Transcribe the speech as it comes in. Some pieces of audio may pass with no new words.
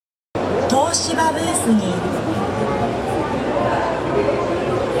東芝ブースに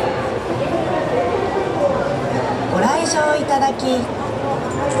ご来場いただき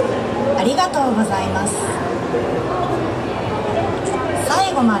ありがとうございます。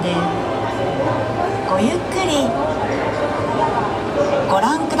最後までごゆっくりご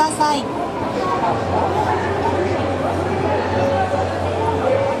覧ください。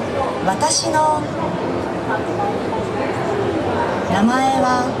私の名前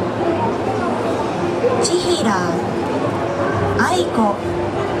は千平愛子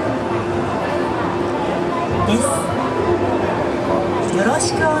です。よろ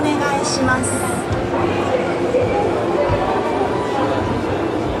しくお願いします。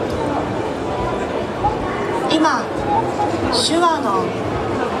今、手話の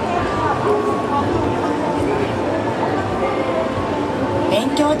勉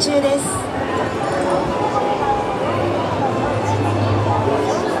強中です。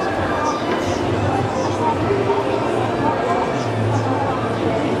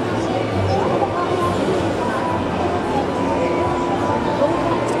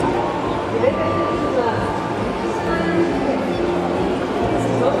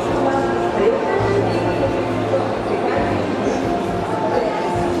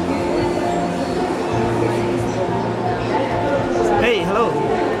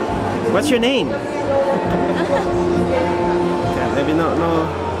What's your name? Yeah, maybe no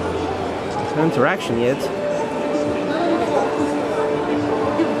interaction yet.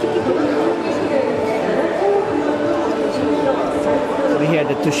 We hear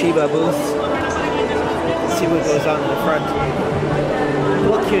the Toshiba booth. Let's see what goes on in the front.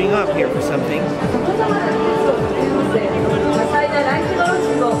 People queuing up here for something.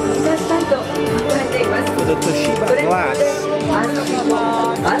 For the Toshiba Glass.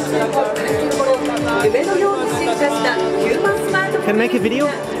 Can I make a video?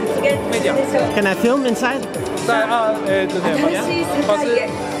 Can I film inside?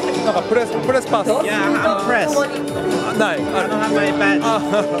 Press pass. Yeah, I'm pressed. No, I don't have my badge.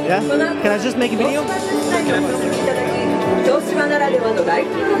 Yeah? Can I just make a video? This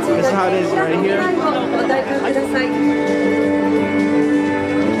is how it is right here.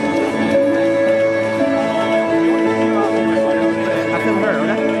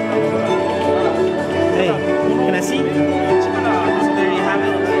 Hey, can I see? So there you have it,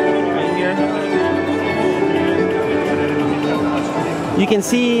 right here. You can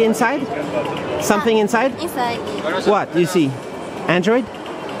see inside? Something inside? Inside. What do you see? Android?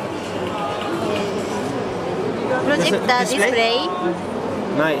 Project the display.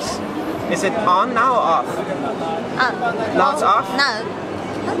 Nice. Is it on now or off? Now it's off? Now.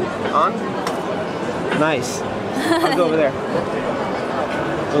 On? Nice. I'll go over there.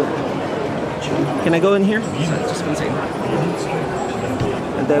 Oh. Can I go in here? Just one second.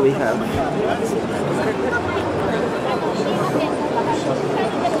 And there we have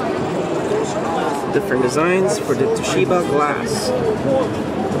different designs for the Toshiba glass.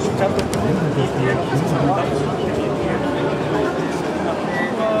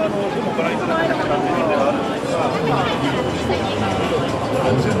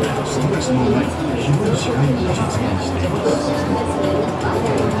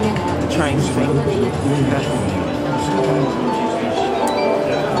 Trying to think.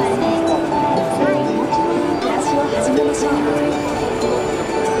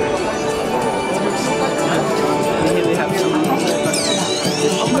 Here we have some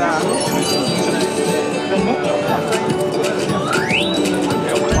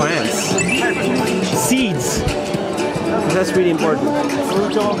plants, seeds. That's really important.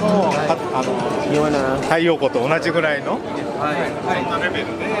 You wanna? 太陽光と同じぐらいの。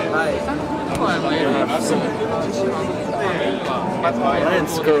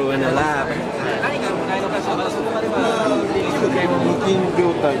Plants grow in a lab. 無菌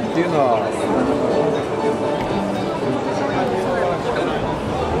状態っていうのは。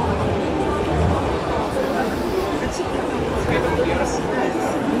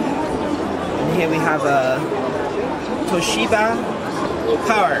And here we have a Toshiba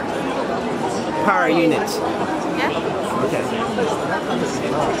power unit. Okay.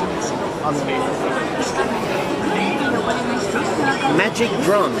 Magic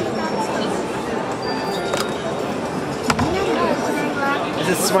drum. Is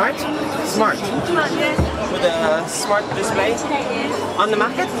it smart? Smart. With a smart display on the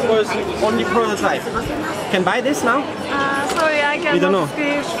market, or is it only prototype? Can buy this now? Sorry, I cannot. You don't know.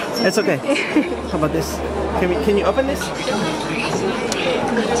 Speak. It's okay. How about this? Can you open this?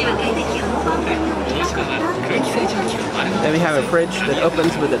 Then we have a fridge that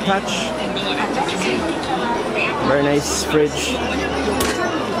opens with a touch. Very nice fridge.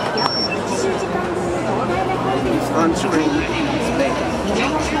 on-screen display.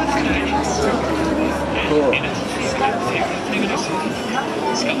 Cool.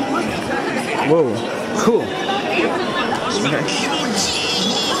 Whoa, cool. Okay.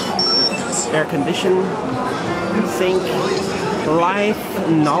 Air condition, think,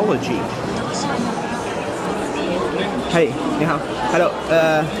 life-nology. Hey, yeah, hello.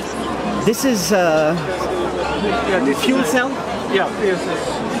 This is fuel cell? Yeah, fuel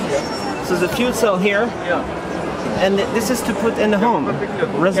cell. So the fuel cell here, Yeah. and this is to put in the home,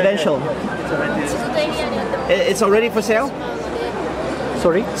 residential. It's already for sale?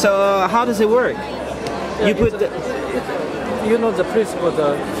 Sorry? So how does it work? You put the, You know the principle,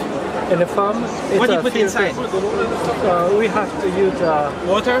 the Ene-Farm. what do you put inside? We have to use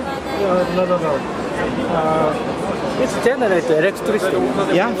Water? no. It's generate electricity.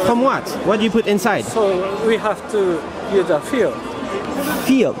 Yeah, from what? What do you put inside? So we have to use a fuel.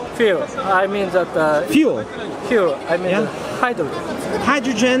 Fuel. Fuel. I mean that Fuel. fuel. I mean Yeah. the hydrogen.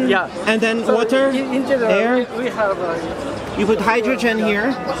 Hydrogen, Yeah. and then So water, In general, air. we have. You put hydrogen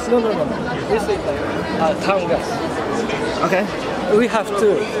here. No. This is town gas. Okay. We have to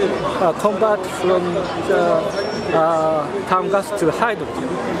convert from the town gas to hydrogen,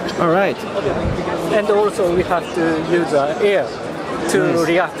 All right. and also we have to use air to Nice.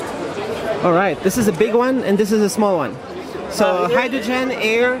 react. All right. This is a big one, and this is a small one. So hydrogen,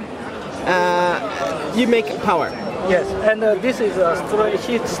 air, you make power. Yes, and this is a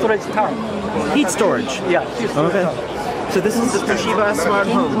heat storage tank. Heat storage. Yeah, heat storage Okay. tank. So this is the Toshiba Smart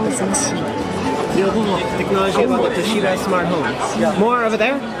Home. Technology about the Toshiba Smart Home. Yeah. More over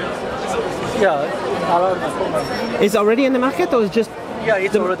there? Yeah, around. Is it already in the market or is just Yeah,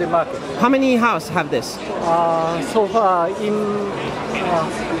 it's already market. how many houses have this? So far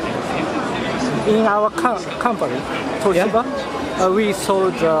in our company, Toshiba, we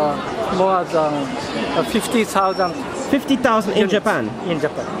sold more than 50,000 50,000 in units Japan. In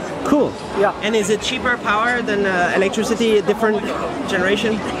Japan. Cool. Yeah. And is it cheaper power than electricity, a different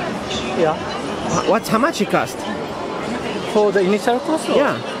generation? Yeah. How much it cost? For the initial cost?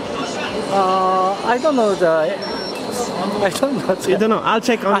 Yeah. I don't know the. I don't know. You don't know. I'll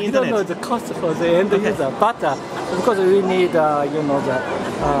check on the I don't know internet. the cost for the end user, but because we need, the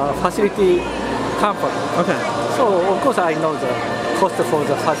facility company. Okay. So of course I know the cost for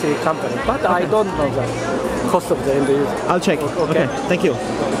the facility company, but I don't know the cost of the end user. I'll check. Okay. Thank you.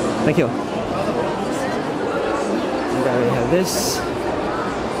 Thank you. And then we have this.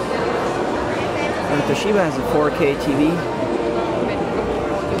 And Toshiba has a 4K TV.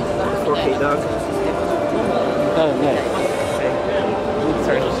 4K dog. Okay.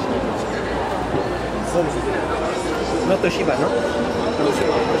 Sorry. Not Toshiba, no?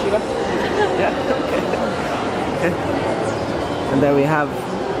 Toshiba? Yeah. Okay. And then we have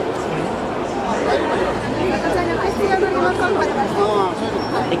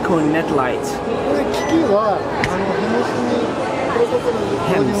Eco-Net light.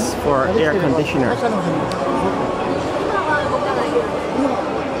 Hems for air conditioner.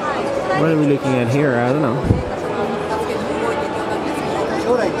 What are we looking at here? I don't know.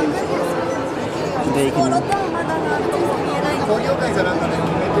 They can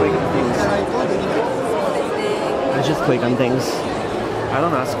click on things. I just click on things. I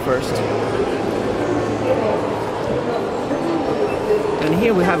don't ask first. And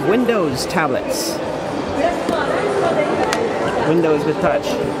here we have Windows tablets. Windows with touch.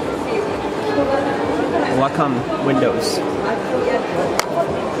 Wacom Windows.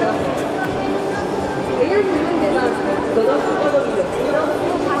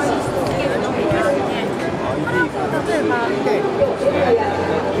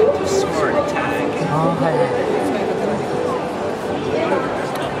 Smart tag.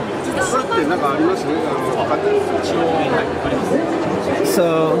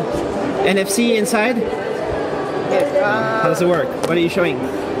 So, NFC inside? How does it work? What are you showing?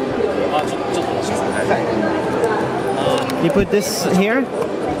 You put this here?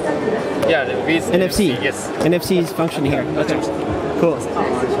 Yeah, with NFC? Yes. NFC's function here. Okay. Cool.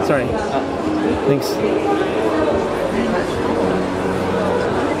 Sorry. Thanks.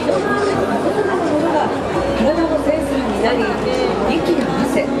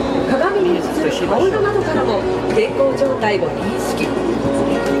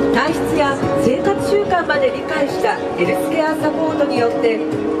体質や生活習慣まで理解したヘルスケアサポートによって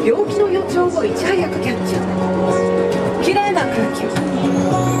病気の予兆をいち早くキャッチ。きれいな空気、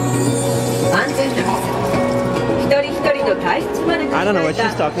安全な水、一人一人の体質まで考えた I don't know what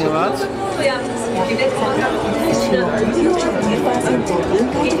she's talking about. きめ細かな大事な運用者の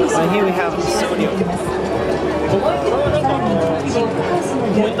Here we have sodium. Is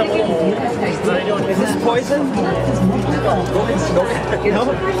Is this poison? No?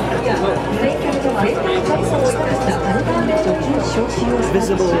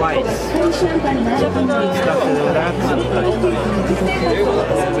 Visible lights. Stuff to do with that.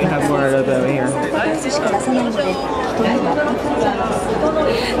 We have more of them over here.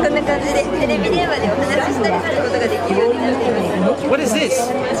 こんな感じでテレビ電話でお話ししたりすることができるようになっています。 What is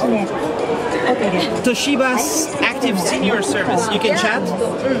this? Toshiba's active senior service. You can chat?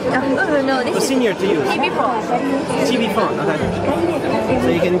 No, this For is senior to use. TV phone. TV phone, okay. So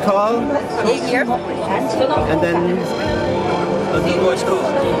you can call Here. and then do voice call.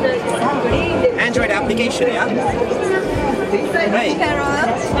 Android application, yeah? Hey, Hello.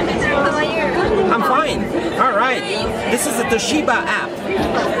 How are you? I'm fine. All right. This is the Toshiba app.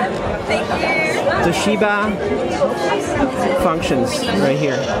 Thank you. Toshiba functions right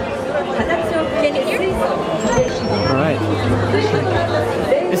here. Can you hear me? All right.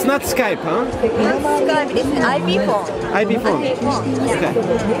 It's not Skype, huh? Not Skype. This is IP phone. IP phone. IP phone. Yeah. Okay.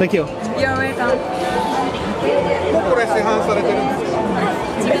 Thank you. You're welcome. これ市販されてるんですか？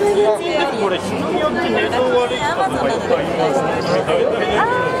これ人によって寝相悪い人とかいっぱいいますね。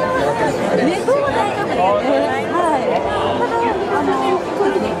寝相は大丈夫ですね。はい。ただそう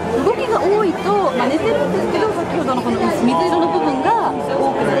ですね。動きが多いと、寝てるんですけど、先ほどのこの水色の部分が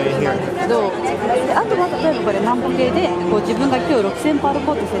多くなってしまうんですけど、であとは例えばこれ万歩計でこう自分が今日6000パール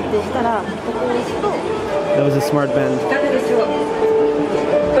コート設定したら、ここを押すと。That was a smart band. いかがでしょう。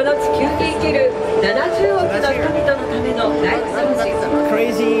この地球に生きる70億の人々のための大掃除。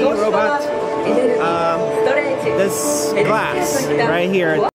 Crazy robot. This glass right here.